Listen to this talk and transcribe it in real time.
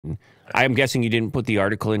I'm guessing you didn't put the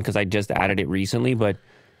article in because I just added it recently, but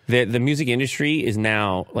the music industry is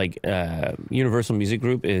now like Universal Music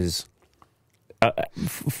Group is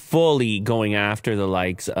fully going after the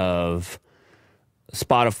likes of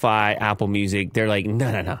Spotify, Apple Music. They're like,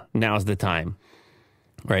 no, now's the time.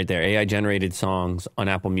 Right there, AI generated songs on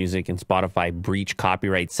Apple Music and Spotify breach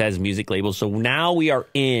copyright, says music labels. So now we are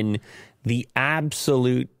in the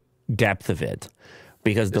absolute depth of it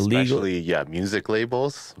because especially music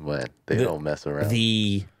labels, when they don't mess around.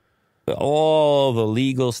 All the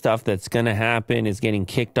legal stuff that's going to happen is getting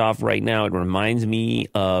kicked off right now. It reminds me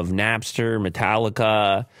of Napster,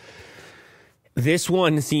 Metallica. This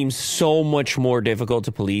one seems so much more difficult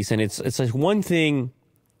to police, and it's like one thing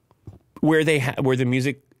where where the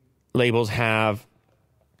music labels have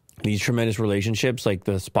these tremendous relationships, like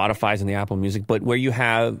the Spotify's and the Apple Music, but where you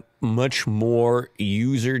have much more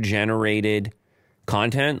user-generated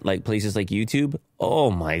content, like places like YouTube.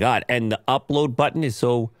 Oh my God! And the upload button is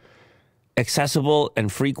so accessible and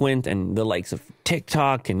frequent, and the likes of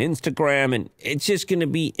TikTok and Instagram, and it's just going to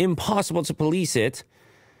be impossible to police it.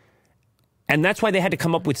 And that's why they had to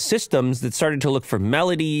come up with systems that started to look for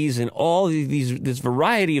melodies and all this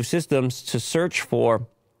variety of systems to search for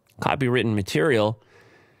copywritten material.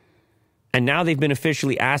 And now they've been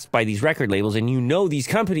officially asked by these record labels, and these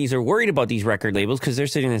companies are worried about these record labels because they're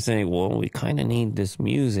sitting there saying, well, we kind of need this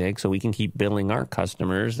music so we can keep billing our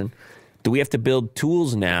customers. And do we have to build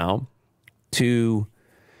tools now to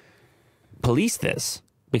police this?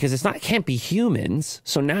 Because it can't be humans.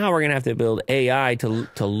 So now we're going to have to build AI to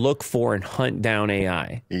look for and hunt down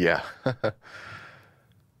AI. Yeah.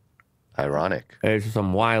 Ironic. There's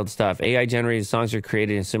some wild stuff. AI-generated songs are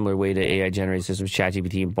created in a similar way to AI-generated systems,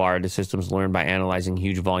 ChatGPT and Bard. The systems learn by analyzing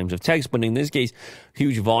huge volumes of text, but in this case,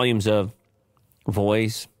 huge volumes of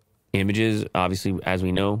voice, images, obviously, as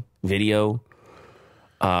we know, video.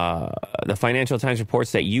 The Financial Times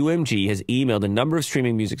reports that UMG has emailed a number of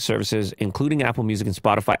streaming music services, including Apple Music and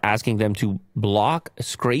Spotify, asking them to block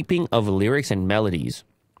scraping of lyrics and melodies.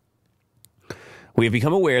 We have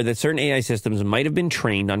become aware that certain AI systems might have been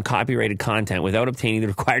trained on copyrighted content without obtaining the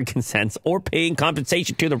required consents or paying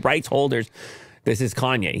compensation to the rights holders. This is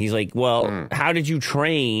Kanye. He's like, well, how did you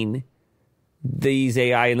train these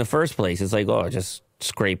AI in the first place? It's like, oh, just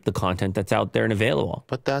scrape the content that's out there and available.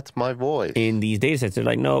 But that's my voice. In these data sets, they're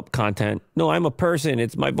like, nope, content. No, I'm a person.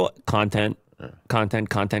 It's my voice. Content.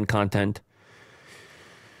 Content.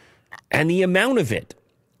 And the amount of it,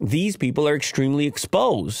 these people are extremely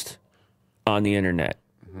exposed on the internet.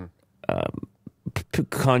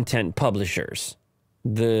 Content publishers.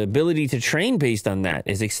 The ability to train based on that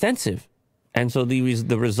is extensive. And so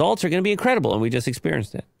the results are going to be incredible, and we just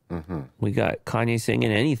experienced it. We got Kanye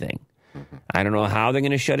singing anything. I don't know how they're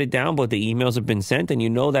going to shut it down, but the emails have been sent,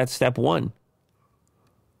 and that's step one.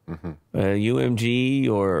 UMG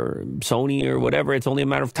or Sony or whatever, it's only a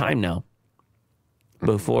matter of time now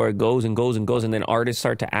before it goes and goes and goes, and then artists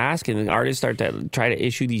start to ask, and then artists start to try to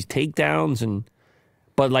issue these takedowns.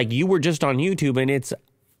 But like you were just on YouTube, and it's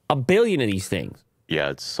a billion of these things. Yeah,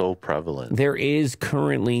 it's so prevalent. There is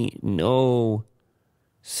currently no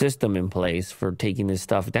system in place for taking this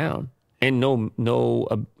stuff down, and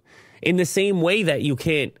no. In the same way that you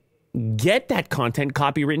can't get that content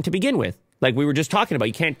copywritten to begin with. Like we were just talking about,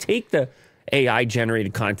 you can't take the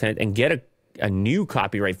AI-generated content and get a new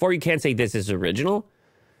copyright for it. You can't say this is original.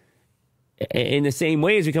 In the same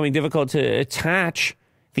way, it's becoming difficult to attach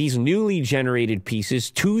these newly generated pieces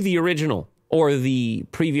to the original or the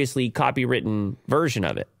previously copywritten version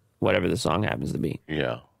of it, whatever the song happens to be.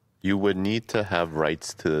 Yeah. You would need to have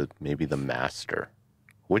rights to maybe the master,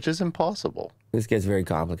 which is impossible. This gets very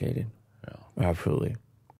complicated. Yeah. Absolutely.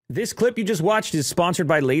 This clip you just watched is sponsored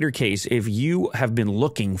by LaterCase. If you have been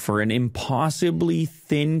looking for an impossibly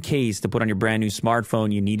thin case to put on your brand new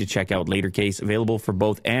smartphone, you need to check out LaterCase, available for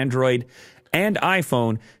both Android and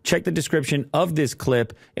iPhone. Check the description of this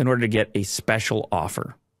clip in order to get a special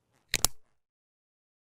offer.